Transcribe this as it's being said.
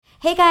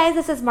Hey guys,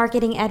 this is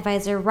marketing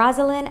advisor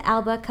Roslynn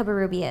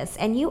Cobarrubias,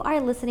 and you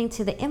are listening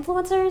to the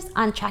Influencers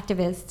on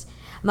Tractivist.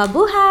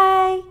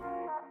 Mabuhay!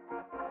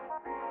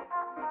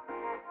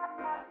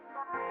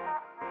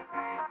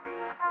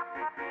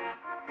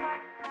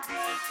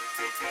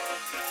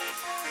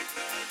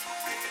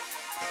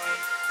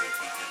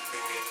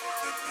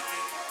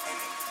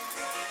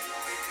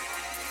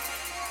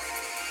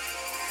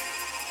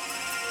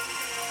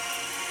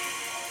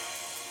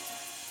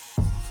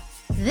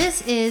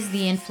 This is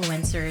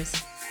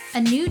theINFLUENCERS,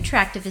 a new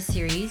Tractivist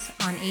series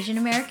on Asian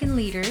American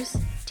leaders,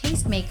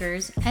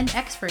 tastemakers, and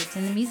experts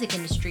in the music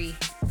industry.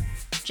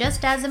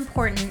 Just as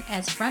important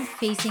as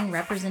front-facing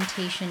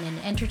representation in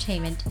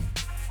entertainment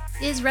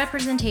is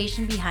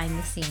representation behind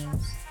the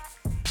scenes.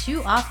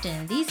 Too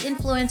often, these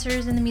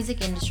influencers in the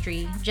music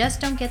industry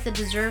just don't get the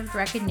deserved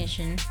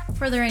recognition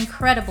for their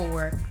incredible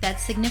work that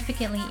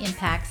significantly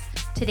impacts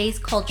today's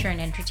culture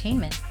and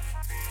entertainment.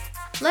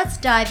 Let's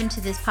dive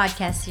into this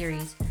podcast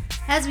series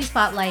as we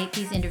spotlight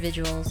these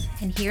individuals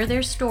and hear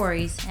their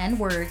stories and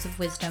words of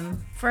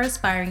wisdom for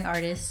aspiring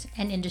artists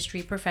and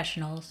industry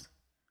professionals.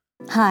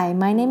 Hi,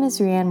 my name is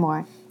Rianne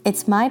Moore.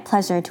 It's my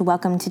pleasure to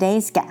welcome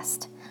today's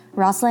guest,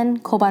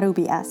 Roslynn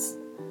Cobarrubias.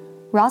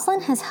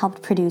 Roslynn has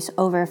helped produce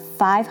over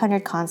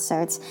 500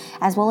 concerts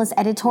as well as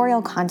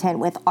editorial content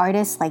with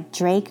artists like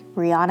Drake,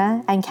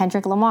 Rihanna, and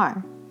Kendrick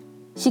Lamar.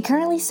 She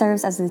currently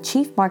serves as the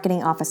Chief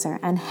Marketing Officer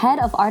and Head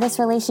of Artist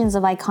Relations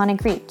of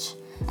Iconic Reach,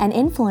 an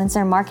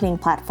influencer marketing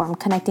platform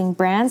connecting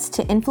brands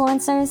to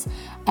influencers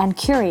and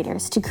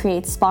curators to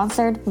create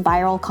sponsored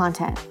viral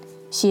content.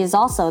 She is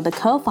also the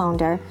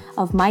co-founder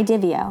of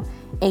MyDivio,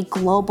 a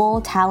global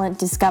talent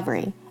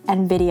discovery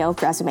and video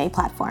resume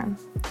platform.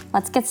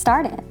 Let's get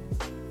started.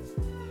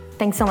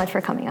 Thanks so much for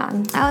coming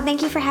on. Oh,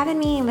 thank you for having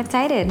me. I'm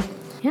excited.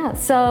 Yeah,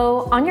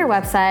 so on your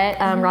website,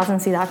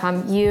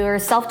 roslync.com, you're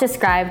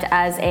self-described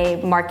as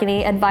a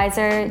marketing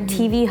advisor,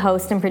 TV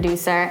host and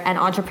producer, and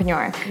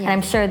entrepreneur. Yeah. And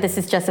I'm sure this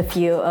is just a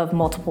few of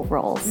multiple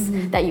roles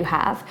that you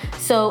have.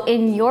 So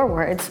in your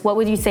words, what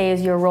would you say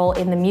is your role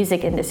in the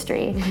music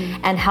industry?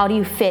 And how do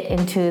you fit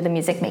into the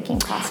music making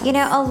process? You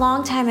know, a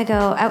long time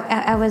ago,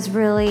 I was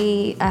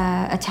really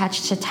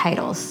attached to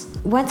titles.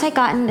 Once I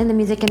got in the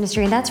music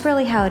industry, and that's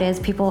really how it is,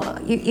 people,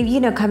 you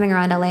know, coming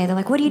around LA, they're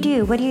like, what do you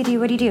do? What do you do?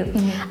 What do you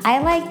do? I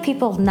like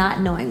people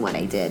not knowing what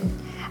I did.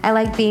 I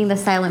like being the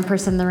silent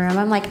person in the room.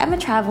 I'm like, I'm a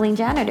traveling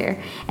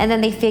janitor. And then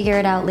they figure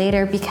it out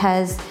later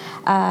because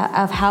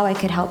of how I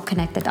could help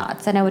connect the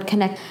dots. And I would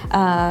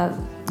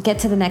get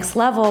to the next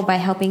level by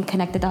helping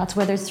connect the dots,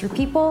 whether it's through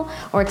people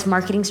or it's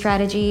marketing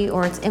strategy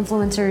or it's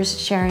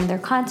influencers sharing their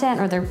content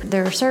or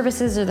their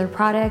services or their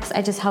products.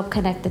 I just help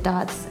connect the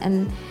dots.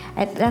 And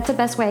that's the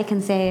best way I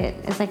can say it.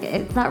 It's like,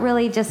 it's not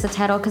really just a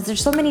title because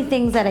there's so many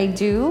things that I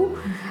do,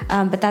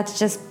 but that's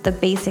just the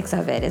basics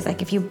of it. It's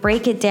like, if you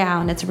break it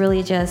down, it's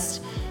really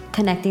just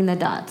connecting the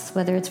dots,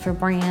 whether it's for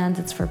brands,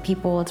 it's for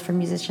people, it's for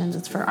musicians,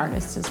 it's for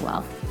artists as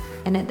well.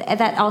 And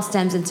that all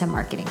stems into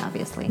marketing,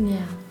 obviously.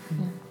 Yeah.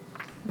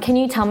 Can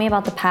you tell me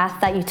about the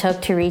path that you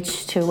took to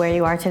reach to where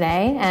you are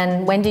today?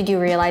 And when did you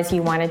realize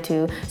you wanted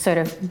to sort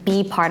of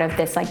be part of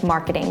this like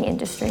marketing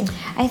industry?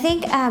 I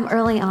think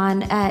early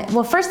on,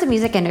 first the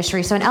music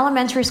industry. So in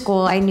elementary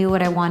school, I knew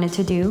what I wanted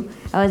to do.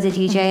 I was a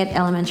DJ at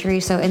elementary.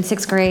 So in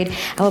 6th grade,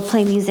 I would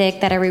play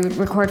music that I would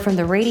record from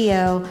the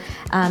radio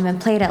and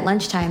play it at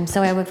lunchtime.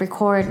 So I would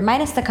record,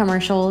 minus the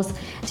commercials,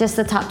 just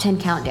the top 10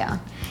 countdown.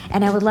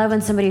 And I would love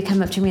when somebody would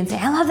come up to me and say,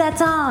 I love that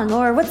song,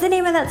 or what's the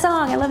name of that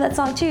song? I love that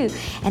song too.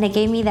 And it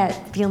gave me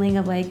that feeling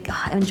of like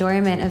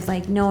enjoyment of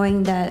like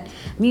knowing that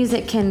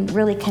music can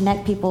really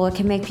connect people. It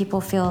can make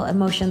people feel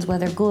emotions,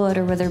 whether good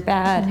or whether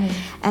bad.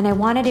 And I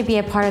wanted to be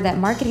a part of that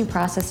marketing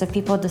process of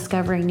people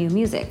discovering new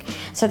music.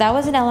 So that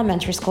was in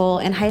elementary school.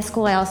 In high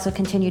school, I also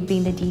continued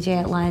being the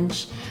DJ at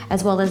lunch,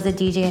 as well as the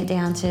DJ at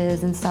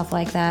dances and stuff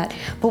like that.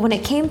 But when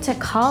it came to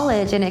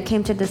college and it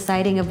came to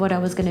deciding of what I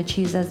was going to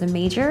choose as a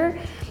major,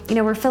 you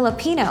know, we're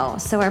Filipino,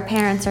 so our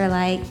parents are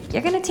like,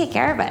 you're going to take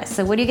care of us.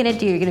 So what are you going to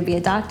do? You're going to be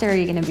a doctor or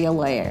you're going to be a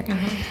lawyer?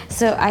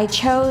 So I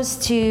chose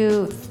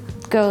to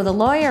go the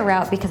lawyer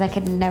route because I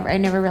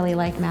never really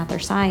liked math or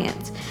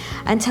science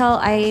until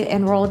I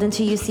enrolled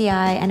into UCI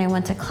and I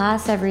went to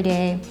class every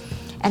day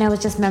and I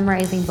was just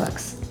memorizing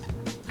books.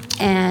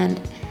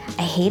 And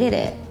I hated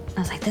it.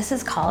 I was like, this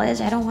is college?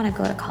 I don't want to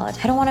go to college.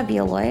 I don't want to be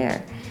a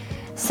lawyer.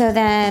 So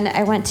then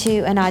I went to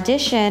an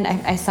audition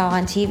I saw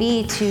on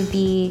TV to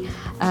be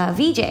a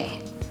VJ.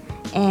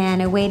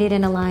 And I waited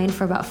in a line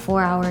for about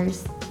 4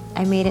 hours.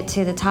 I made it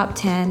to the top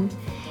 10.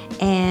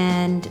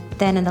 And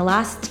then in the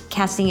last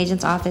casting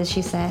agent's office,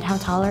 she said, how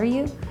tall are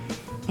you?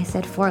 I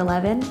said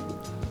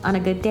 4'11" on a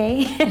good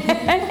day.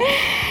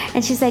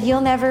 And she said,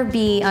 you'll never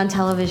be on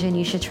television.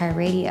 You should try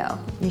radio.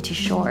 You're too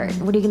short.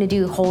 What are you going to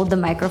do? Hold the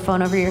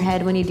microphone over your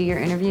head when you do your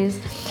interviews?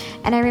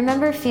 And I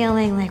remember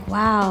feeling like,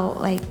 wow,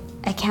 like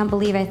I can't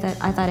believe I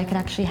thought I could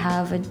actually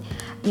have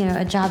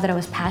a job that I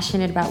was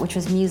passionate about, which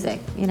was music.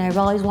 I've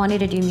always wanted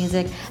to do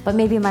music, but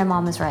maybe my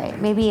mom was right.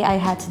 Maybe I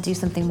had to do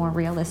something more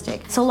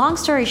realistic. So long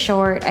story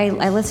short,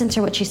 I listened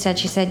to what she said.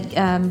 She said,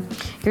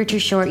 you're too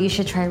short, you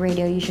should try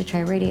radio, you should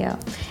try radio.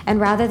 And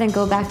rather than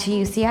go back to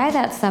UCI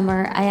that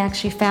summer, I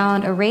actually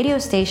found a radio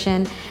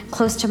station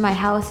close to my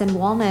house in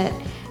Walnut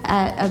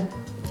at a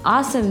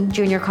awesome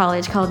junior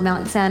college called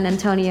Mount San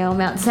Antonio,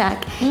 Mount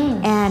SAC.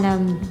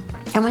 And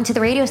I went to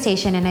the radio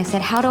station and I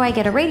said, how do I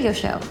get a radio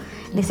show?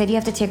 And they said, you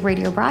have to take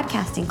radio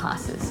broadcasting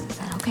classes. I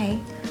said, okay.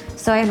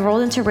 So I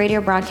enrolled into Radio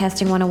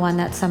Broadcasting 101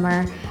 that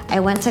summer. I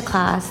went to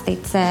class. They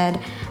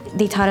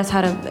taught us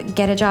how to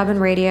get a job in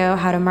radio,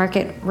 how to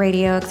market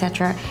radio,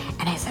 etc.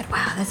 And I said,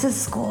 wow, this is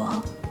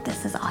school.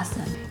 This is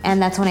awesome.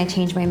 And that's when I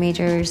changed my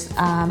majors.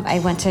 I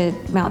went to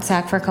Mount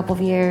SAC for a couple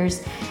of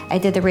years. I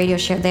did the radio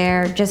show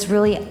there, just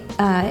really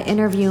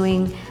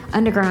interviewing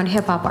underground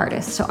hip-hop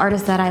artists. So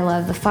artists that I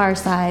love, The Far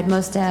Side,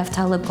 Mos Def,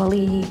 Talib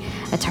Kweli,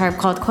 A Tribe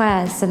Called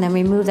Quest. And then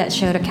we moved that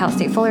show to Cal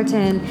State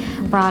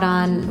Fullerton, brought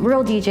on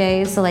real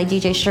DJs, so like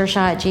DJ Sure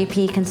Shot,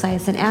 JP,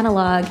 Concise, and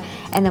Analog.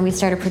 And then we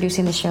started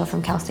producing the show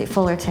from Cal State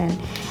Fullerton.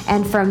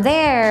 And from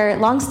there,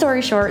 long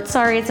story short,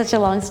 sorry, it's such a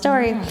long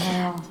story,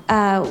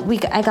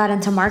 I got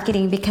into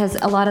marketing because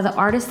a lot of the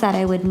artists that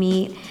I would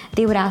meet,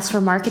 they would ask for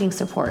marketing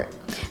support.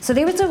 So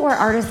they were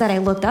artists that I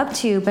looked up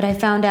to, but I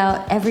found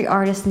out every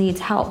artist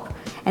needs help.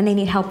 And they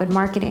need help in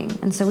marketing.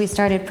 And so we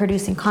started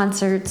producing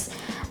concerts,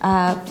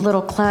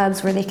 little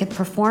clubs where they could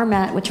perform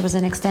at, which was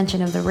an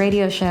extension of the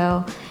radio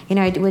show.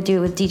 I would do it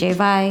with DJ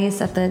Vice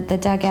at the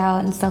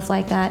Dugout and stuff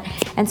like that.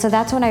 And so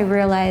that's when I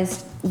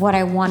realized what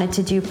I wanted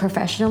to do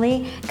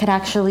professionally could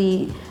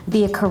actually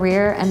be a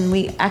career, and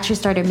we actually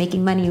started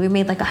making money. We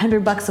made like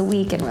 $100 a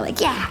week, and we're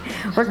like, yeah,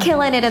 we're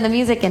killing it in the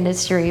music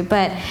industry.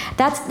 But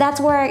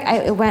that's where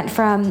I went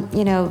from,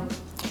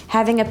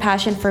 having a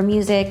passion for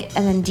music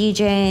and then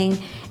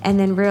DJing, and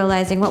then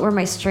realizing what were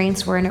my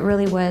strengths were, and it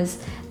really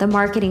was the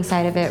marketing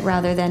side of it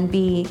rather than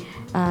be,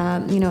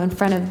 in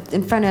front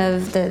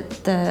of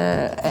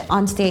the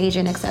on stage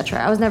and etc.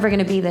 I was never going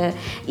to be the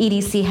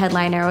EDC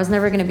headliner. I was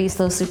never going to be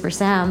Slow Super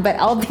Sam, but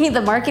I'll be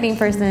the marketing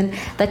person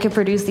that could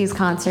produce these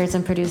concerts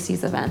and produce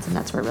these events, and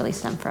that's where it really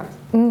stemmed from.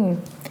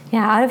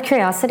 Yeah, out of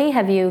curiosity,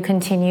 have you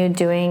continued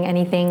doing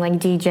anything like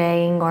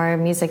DJing or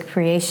music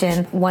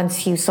creation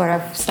once you sort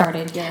of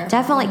started your...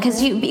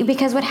 Definitely,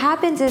 because what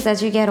happens is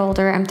as you get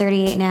older, I'm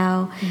 38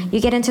 now,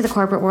 you get into the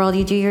corporate world,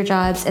 you do your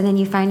jobs, and then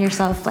you find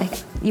yourself like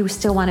you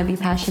still want to be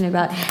passionate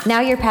about. Now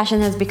your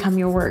passion has become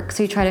your work,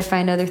 so you try to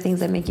find other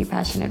things that make you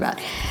passionate.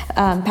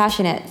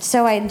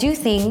 So I do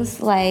things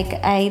like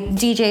I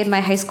DJ'd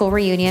my high school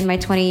reunion, my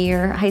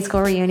 20-year high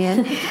school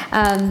reunion,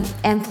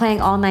 and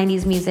playing all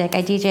 90s music.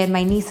 I DJ'd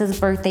my niece's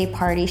birthday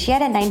party. She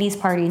had a 90s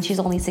party and she's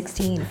only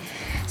 16.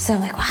 So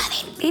I'm like, wow,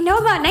 they know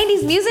about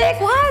 90s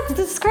music? What?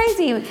 This is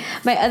crazy.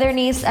 My other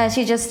niece,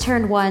 she just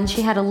turned 1.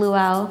 She had a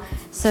luau.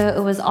 So it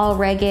was all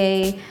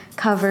reggae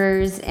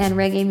covers and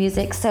reggae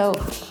music. So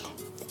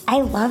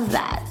I love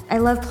that. I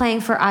love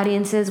playing for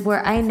audiences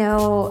where I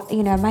know,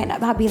 I might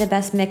not be the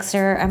best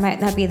mixer, I might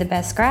not be the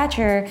best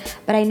scratcher,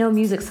 but I know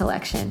music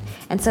selection.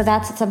 And so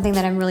that's something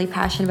that I'm really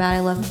passionate about. I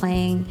love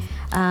playing.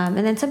 And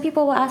then some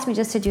people will ask me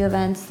just to do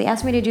events. They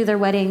ask me to do their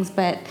weddings,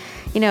 but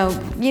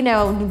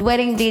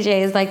wedding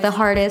DJ is like the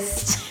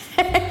hardest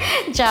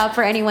job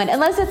for anyone,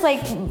 unless it's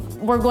like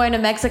we're going to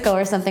Mexico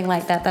or something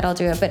like that, I'll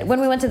do it. But when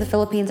we went to the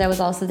Philippines, I was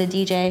also the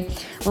DJ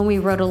when we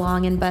rode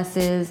along in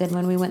buses and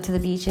when we went to the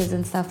beaches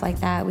and stuff like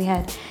that. We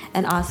had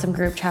an awesome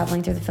group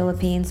traveling through the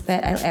Philippines,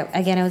 but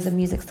I was a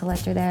music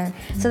selector there.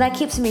 So that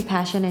keeps me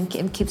passionate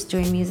and keeps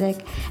doing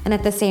music. And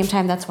at the same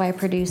time, that's why I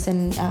produce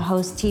and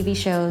host TV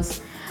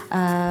shows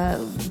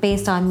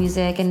based on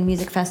music and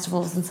music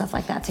festivals and stuff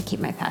like that to keep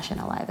my passion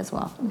alive as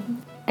well.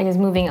 I guess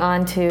moving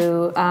on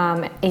to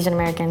Asian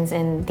Americans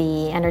in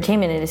the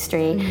entertainment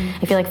industry,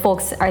 I feel like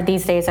folks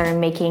these days are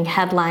making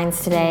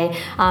headlines today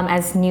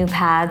as new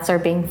paths are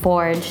being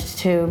forged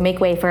to make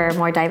way for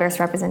more diverse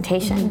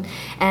representation.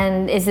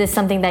 And is this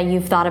something that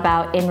you've thought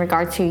about in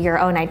regard to your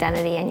own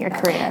identity and your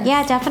career?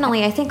 Yeah,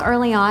 definitely. I think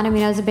early on, I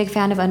was a big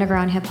fan of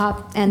underground hip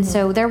hop, and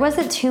so there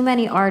wasn't too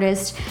many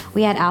artists.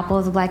 We had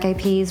Apple, the Black Eyed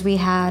Peas, we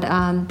had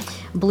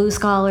Blue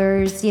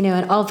Scholars,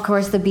 and of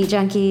course the Beat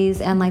Junkies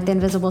and like the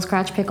Invisible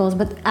Scratch Pickles,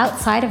 but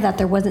outside of that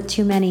there wasn't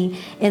too many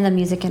in the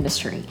music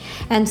industry.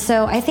 And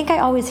so I think I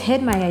always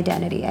hid my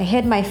identity. I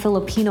hid my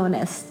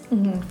Filipino-ness,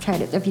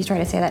 if you try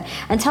to say that,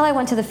 until I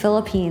went to the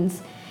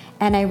Philippines.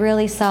 And I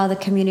really saw the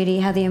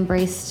community, how they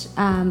embraced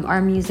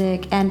our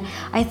music. And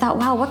I thought,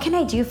 wow, what can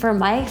I do for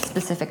my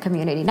specific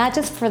community? Not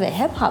just for the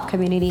hip hop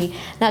community,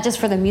 not just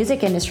for the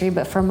music industry,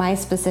 but for my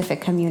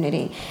specific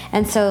community.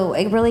 And so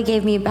it really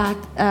gave me back,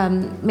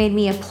 made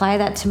me apply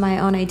that to my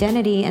own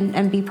identity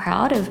and be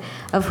proud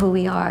of who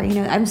we are.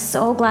 I'm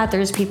so glad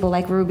there's people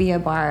like Ruby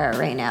Ibarra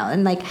right now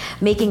and like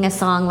making a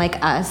song like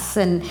us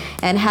and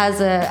has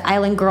a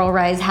Island Girl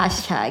Rise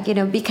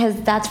hashtag, because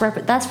that's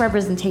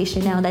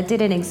representation now that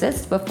didn't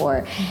exist before.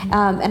 before.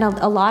 And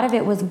a lot of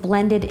it was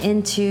blended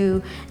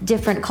into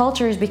different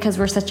cultures because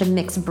we're such a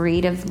mixed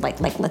breed of like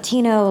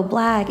Latino,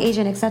 Black,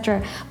 Asian,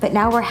 etc. But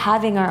now we're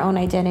having our own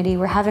identity,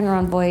 we're having our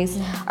own voice,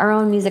 our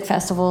own music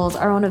festivals,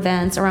 our own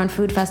events, our own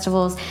food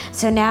festivals.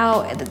 So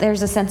now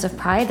there's a sense of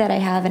pride that I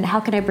have, and how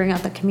can I bring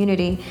out the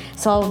community?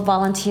 So I'll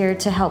volunteer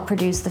to help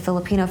produce the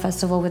Filipino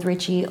Festival with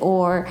Richie,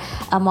 or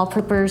I'll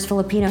prepare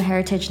Filipino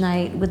Heritage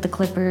Night with the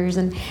Clippers,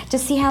 and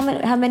just see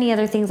how many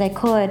other things I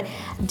could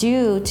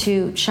do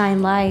to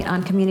shine light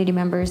on community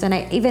members. And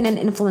even in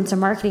influencer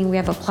marketing, we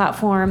have a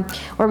platform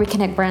where we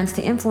connect brands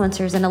to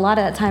influencers, and a lot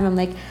of that time I'm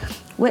like,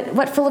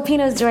 what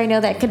Filipinos do I know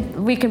that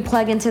we can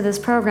plug into this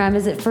program?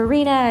 Is it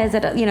Farina? Is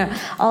it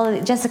all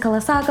of Jessica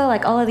Lasago?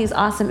 Like all of these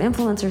awesome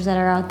influencers that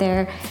are out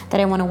there that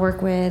I want to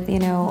work with,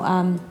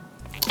 And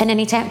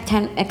anytime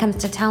it comes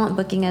to talent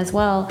booking as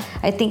well,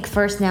 I think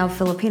first now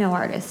Filipino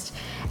artists,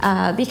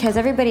 because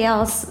everybody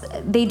else,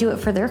 they do it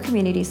for their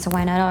communities, so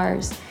why not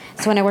ours?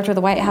 So when I worked with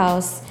the White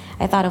House,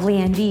 I thought of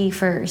Leanne B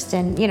first,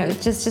 and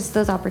just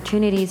those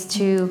opportunities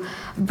to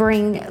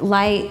bring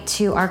light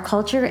to our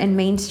culture and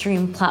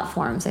mainstream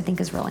platforms, I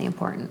think is really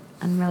important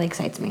and really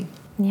excites me.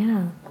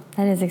 Yeah,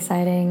 that is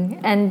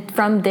exciting. And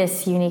from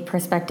this unique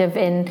perspective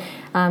in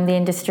the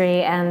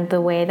industry and the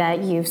way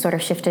that you've sort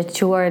of shifted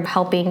toward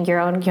helping your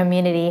own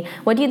community,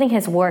 what do you think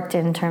has worked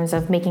in terms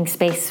of making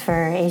space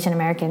for Asian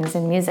Americans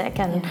in music,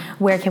 and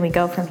where can we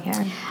go from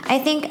here? I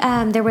think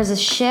there was a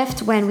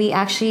shift when we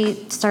actually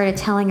started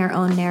telling our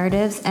own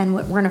narratives and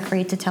weren't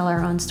afraid to tell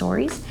our own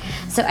stories.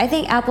 So I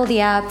think Apple the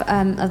App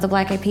of the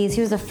Black Eyed Peas,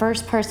 he was the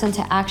first person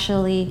to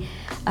actually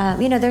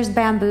there's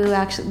Bamboo,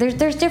 actually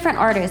there's different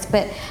artists,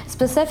 but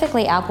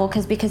specifically Apple,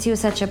 because he was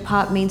such a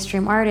pop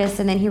mainstream artist,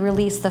 and then he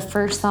released the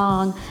first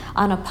song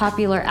on a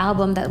popular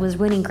album that was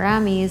winning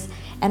Grammys,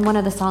 and one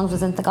of the songs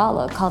was in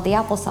Tagalog called The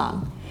Apple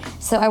Song.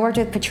 So I worked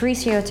with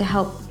Patricio to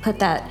help put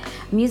that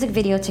music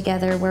video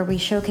together where we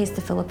showcased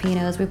the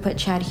Filipinos. We put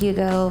Chad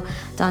Hugo,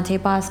 Dante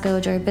Bosco,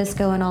 Joy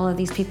Bisco, and all of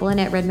these people in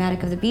it,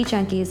 Redmatic of the Beat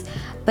Junkies.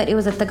 But it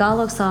was a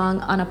Tagalog song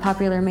on a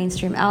popular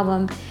mainstream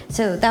album.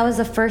 So that was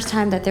the first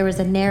time that there was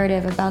a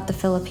narrative about the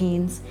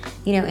Philippines,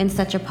 in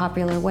such a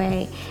popular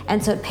way.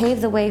 And so it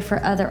paved the way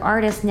for other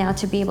artists now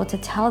to be able to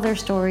tell their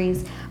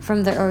stories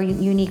from their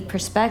unique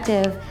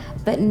perspective,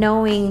 but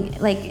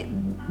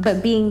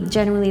but being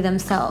genuinely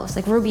themselves.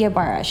 Like Rubia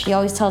Barra, she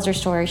always tells her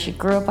story. She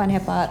grew up on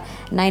hip hop,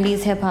 90s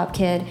hip hop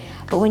kid,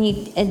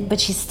 but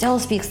she still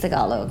speaks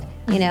Tagalog.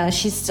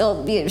 She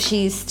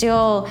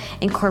still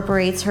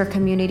incorporates her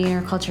community and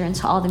her culture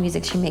into all the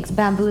music she makes.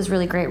 Bamboo is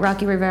really great.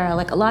 Rocky Rivera,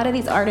 like a lot of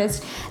these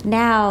artists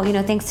now,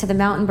 thanks to the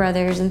Mountain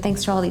Brothers and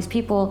thanks to all these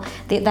people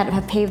that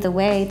have paved the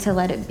way to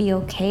let it be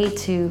okay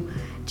to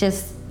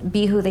just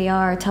be who they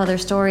are, tell their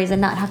stories, and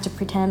not have to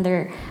pretend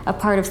they're a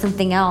part of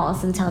something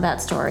else and tell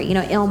that story.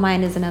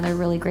 Illmind is another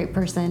really great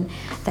person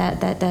that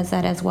does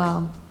that as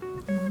well.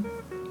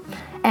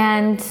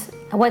 And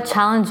what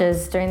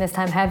challenges during this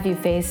time have you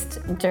faced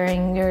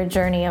during your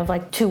journey of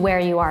to where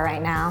you are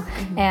right now?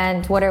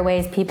 And what are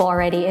ways people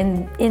already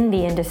in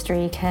the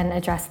industry can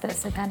address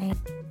this, if any?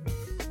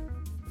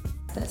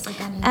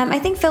 I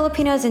think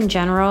Filipinos in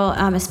general,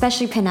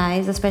 especially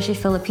Pinays, especially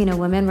Filipino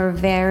women,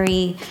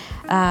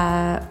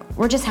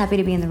 we're just happy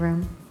to be in the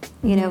room.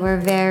 We're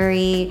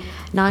very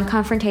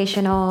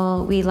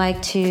non-confrontational. We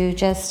like to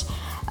just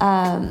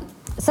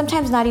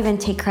sometimes not even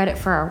take credit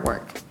for our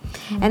work.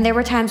 And there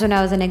were times when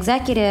I was an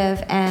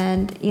executive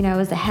and, I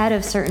was the head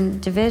of certain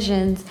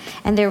divisions,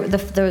 and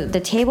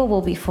the table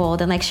will be full.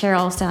 And like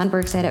Sheryl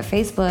Sandberg said at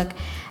Facebook,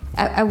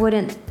 I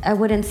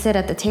wouldn't sit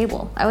at the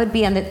table. I would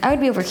be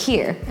over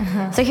here.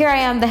 So here I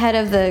am, the head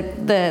of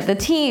the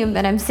team,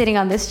 and I'm sitting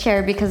on this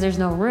chair because there's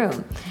no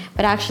room.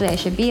 But actually I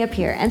should be up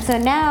here. And so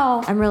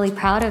now I'm really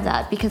proud of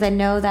that, because I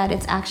know that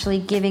it's actually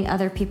giving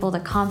other people the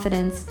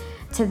confidence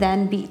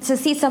to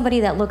see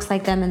somebody that looks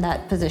like them in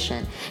that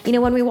position.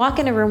 When we walk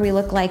in a room, we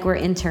look like we're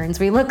interns.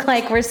 We look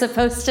like we're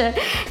supposed to,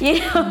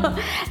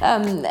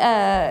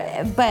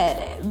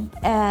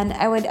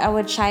 I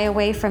would shy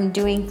away from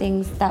doing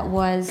things that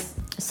was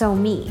so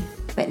me.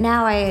 But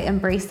now I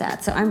embrace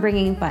that. So I'm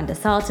bringing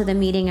pandesal to the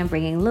meeting. I'm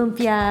bringing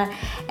lumpia,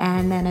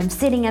 and then I'm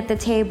sitting at the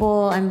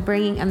table. I'm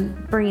bringing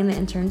the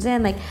interns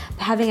in, like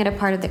having it a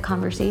part of the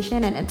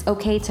conversation. And it's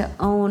okay to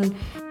own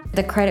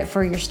the credit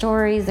for your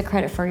stories, the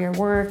credit for your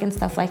work, and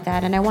stuff like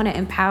that. And I want to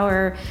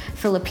empower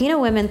Filipino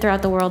women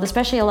throughout the world,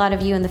 especially a lot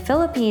of you in the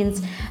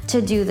Philippines,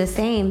 to do the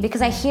same.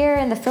 Because I hear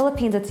in the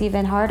Philippines it's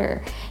even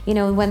harder.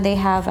 When they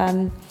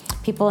have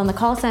people in the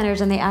call centers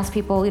and they ask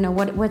people,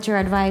 what's your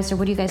advice, or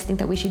what do you guys think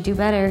that we should do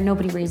better?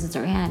 Nobody raises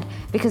their hand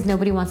because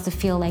nobody wants to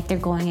feel like they're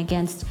going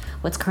against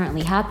what's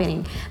currently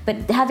happening.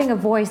 But having a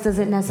voice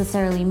doesn't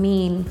necessarily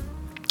mean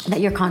that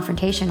you're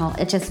confrontational.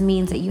 It just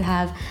means that you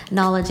have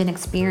knowledge and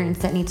experience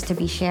that needs to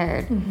be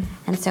shared.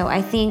 And so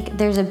I think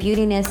there's a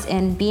beautiness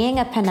in being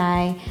a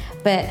Pinay,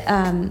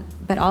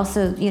 but but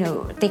also,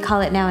 they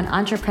call it now an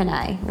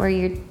entrepreneur, where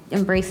you're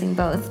embracing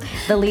both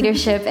the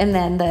leadership and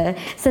then the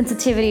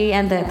sensitivity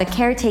and the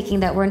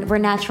caretaking, that we're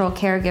natural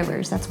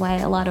caregivers. That's why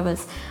a lot of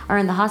us are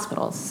in the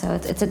hospitals. So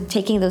it's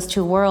taking those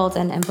two worlds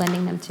and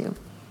blending them too.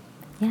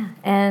 Yeah,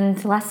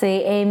 and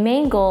lastly, a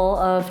main goal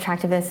of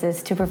Tractivist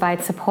is to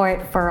provide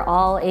support for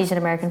all Asian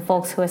American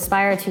folks who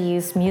aspire to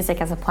use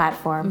music as a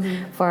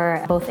platform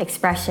for both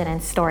expression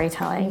and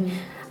storytelling.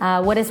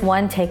 What is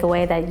one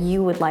takeaway that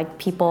you would like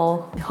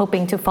people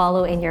hoping to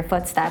follow in your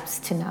footsteps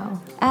to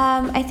know?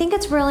 I think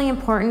it's really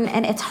important,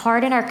 and it's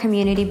hard in our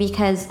community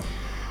because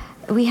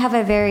we have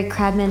a very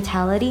crab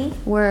mentality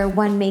where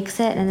one makes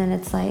it and then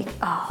it's like,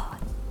 oh,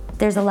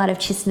 there's a lot of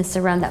chismis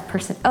around that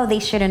person. Oh, they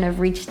shouldn't have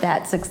reached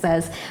that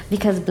success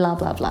because blah,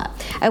 blah, blah.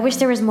 I wish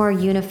there was more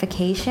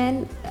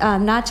unification,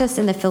 not just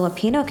in the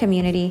Filipino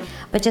community,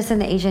 but just in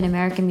the Asian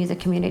American music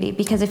community.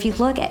 Because if you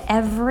look at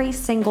every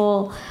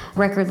single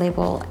record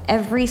label,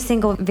 every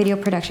single video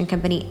production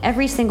company,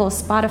 every single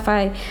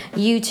Spotify,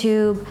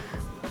 YouTube,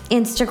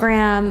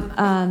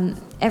 Instagram,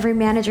 every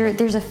manager,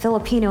 there's a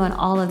Filipino in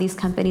all of these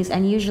companies,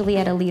 and usually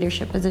at a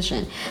leadership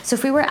position. So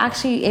if we were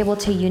actually able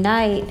to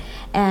unite,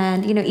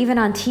 and even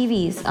on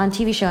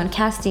TV show and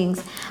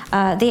castings,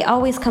 they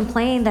always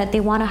complain that they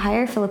want to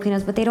hire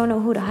Filipinos, but they don't know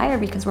who to hire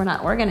because we're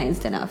not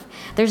organized enough.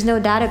 There's no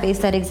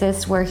database that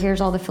exists where here's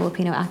all the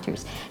Filipino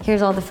actors,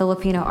 here's all the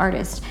Filipino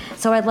artists.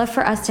 So I'd love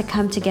for us to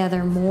come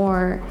together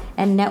more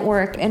and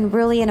network, and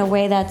really in a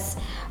way that's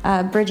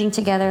bridging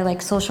together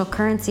like social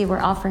currency. We're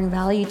offering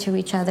value to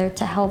each other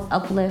to help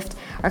uplift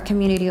our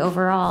community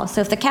overall.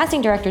 So if the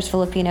casting director is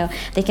Filipino,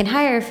 they can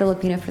hire a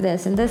Filipino for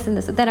this and this and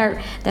this.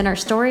 Then our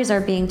stories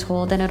are being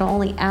told, and it'll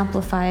only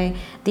amplify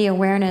the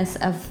awareness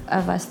of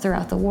us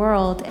throughout the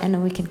world, and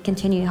then we can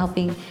continue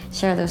helping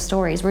share those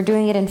stories. We're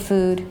doing it in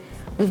food.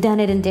 We've done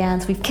it in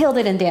dance. We've killed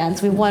it in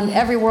dance. We've won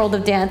every World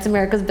of Dance,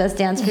 America's Best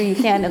Dance Crew you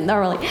can, and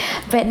normally.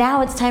 But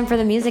now it's time for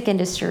the music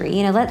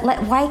industry.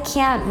 Why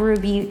can't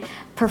Ruby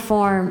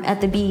perform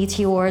at the BET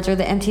Awards or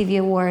the MTV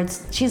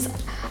Awards? She's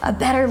a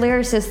better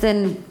lyricist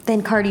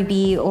than Cardi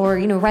B, or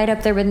right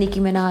up there with Nicki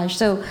Minaj.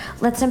 So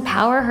let's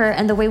empower her,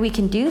 and the way we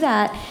can do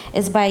that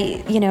is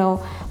by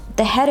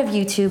the head of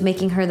YouTube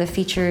making her the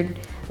featured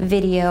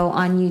video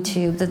on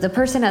YouTube, the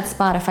person at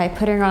Spotify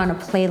putting her on a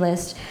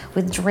playlist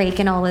with Drake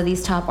and all of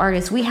these top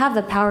artists. We have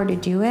the power to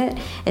do it.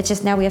 It's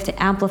just now we have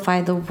to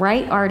amplify the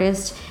right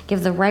artist,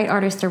 give the right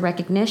artist the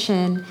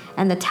recognition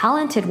and the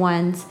talented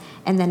ones,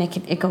 and then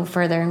it go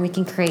further, and we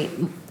can create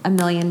a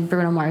million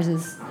Bruno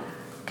Marses,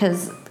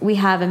 because we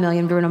have a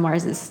million Bruno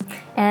Marses.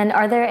 And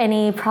are there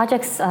any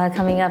projects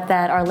coming up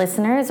that our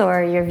listeners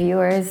or your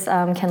viewers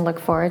can look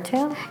forward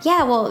to?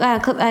 Yeah, well,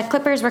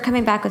 Clippers, we're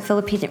coming back with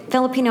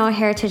Filipino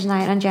Heritage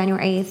Night on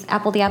January 8th.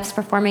 Apple the App's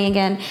performing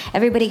again.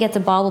 Everybody gets a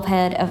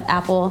bobblehead of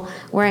Apple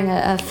wearing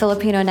a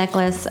Filipino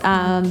necklace.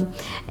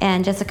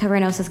 And Jessica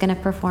Reynosa is going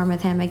to perform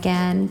with him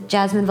again.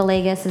 Jasmine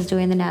Villegas is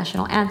doing the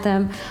national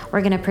anthem.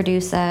 We're going to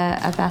produce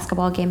a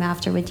basketball game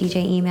after with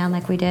DJ E-Man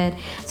like we did.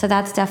 So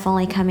that's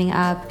definitely coming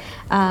up.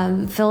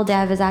 Phil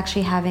Dev is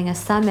actually having a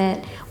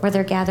summit where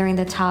they're gathering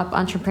the top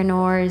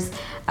entrepreneurs,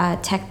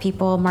 tech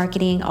people,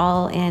 marketing,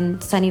 all in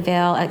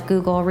Sunnyvale at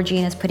Google.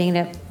 Regina's putting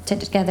it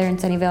together in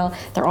Sunnyvale.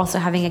 They're also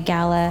having a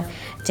gala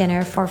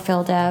dinner for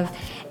Phil Dev.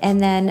 And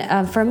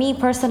then for me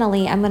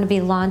personally, I'm going to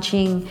be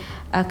launching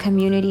a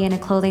community and a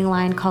clothing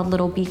line called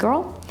Little B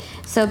Girl.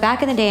 So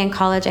back in the day in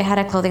college, I had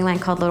a clothing line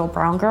called Little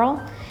Brown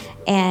Girl.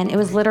 And it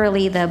was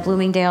literally the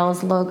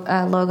Bloomingdale's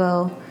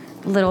logo,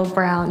 Little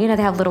Brown. They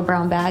have Little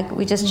Brown bag.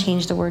 We just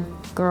changed the word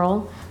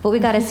girl. But we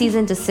got a cease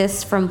and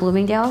desist from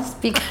Bloomingdale's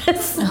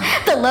because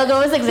the logo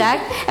was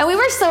exact. And we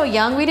were so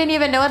young, we didn't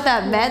even know what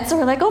that meant. So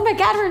we're like, oh my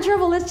God, we're in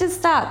trouble, let's just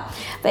stop.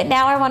 But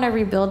now I want to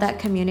rebuild that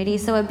community.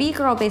 So a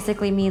B-girl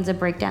basically means a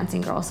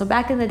breakdancing girl. So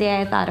back in the day,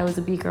 I thought I was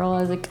a B-girl.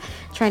 I was like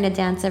trying to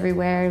dance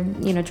everywhere,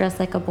 dressed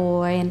like a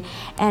boy.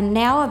 And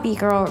now a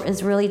B-girl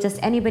is really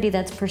just anybody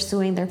that's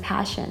pursuing their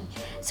passion.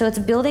 So it's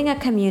building a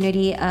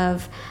community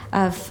of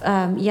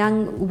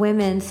young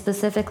women,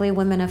 specifically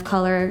women of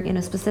color,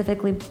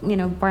 specifically,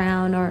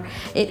 brown or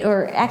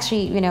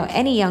actually,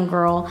 any young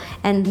girl,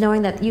 and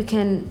knowing that you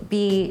can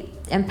be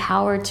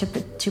empowered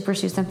to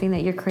pursue something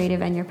that you're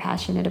creative and you're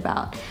passionate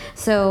about.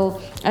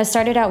 So I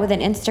started out with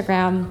an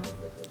Instagram,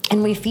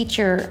 and we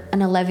feature an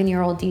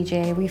 11-year-old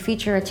DJ, we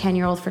feature a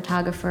 10-year-old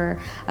photographer,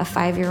 a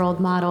 5-year-old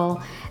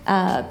model,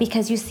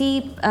 because you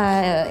see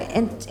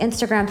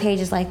Instagram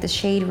pages like The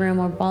Shade Room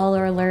or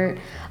Baller Alert.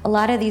 A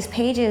lot of these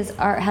pages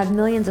have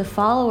millions of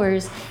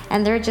followers,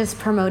 and they're just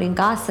promoting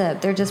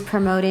gossip. They're just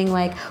promoting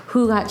like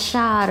who got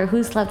shot or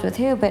who slept with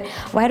who. But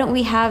why don't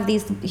we have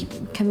these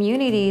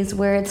communities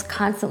where it's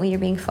constantly you're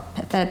being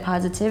fed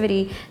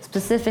positivity,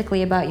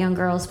 specifically about young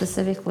girls,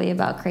 specifically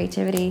about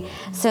creativity.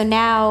 So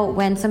now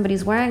when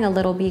somebody's wearing a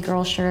Little B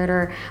Girl shirt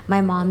or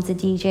my mom's a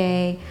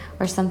DJ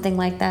or something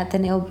like that,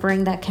 then it'll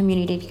bring that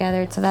community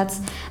together. So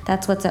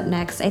that's what's up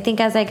next. I think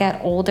as I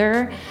get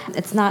older,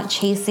 it's not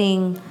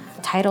chasing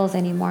titles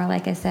anymore,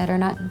 like I said, or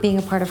not being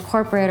a part of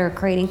corporate or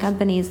creating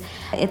companies.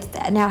 It's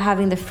now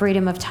having the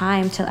freedom of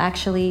time to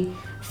actually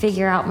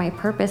figure out my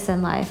purpose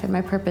in life. And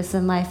my purpose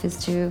in life is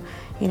to,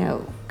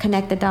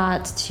 connect the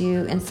dots,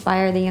 to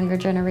inspire the younger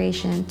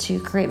generation, to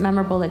create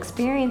memorable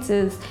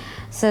experiences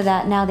so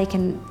that now they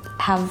can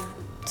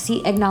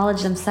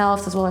acknowledge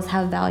themselves as well as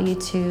have value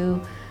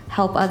to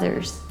help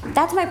others.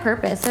 That's my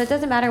purpose. So it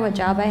doesn't matter what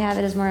job I have,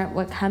 it is more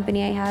what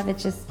company I have.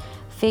 It's just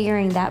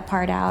figuring that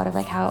part out of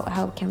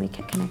how can we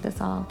connect this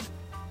all.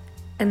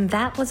 And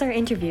that was our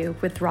interview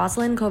with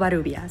Roslynn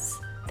Cobarrubias.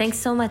 Thanks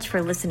so much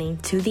for listening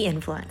to The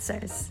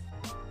Influencers.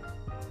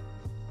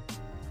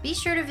 Be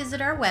sure to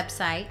visit our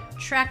website,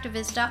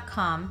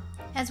 tractivist.com,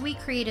 as we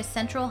create a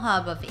central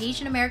hub of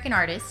Asian American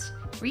artists,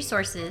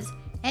 resources,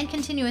 and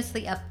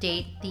continuously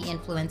update the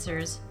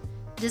influencers.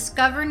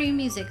 Discover new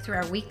music through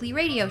our weekly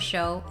radio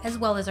show, as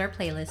well as our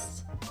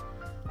playlists.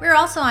 We're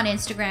also on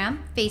Instagram,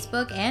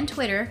 Facebook, and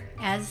Twitter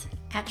as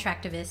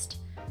 @Tractivist.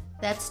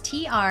 That's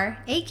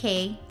TRAKTIVIST.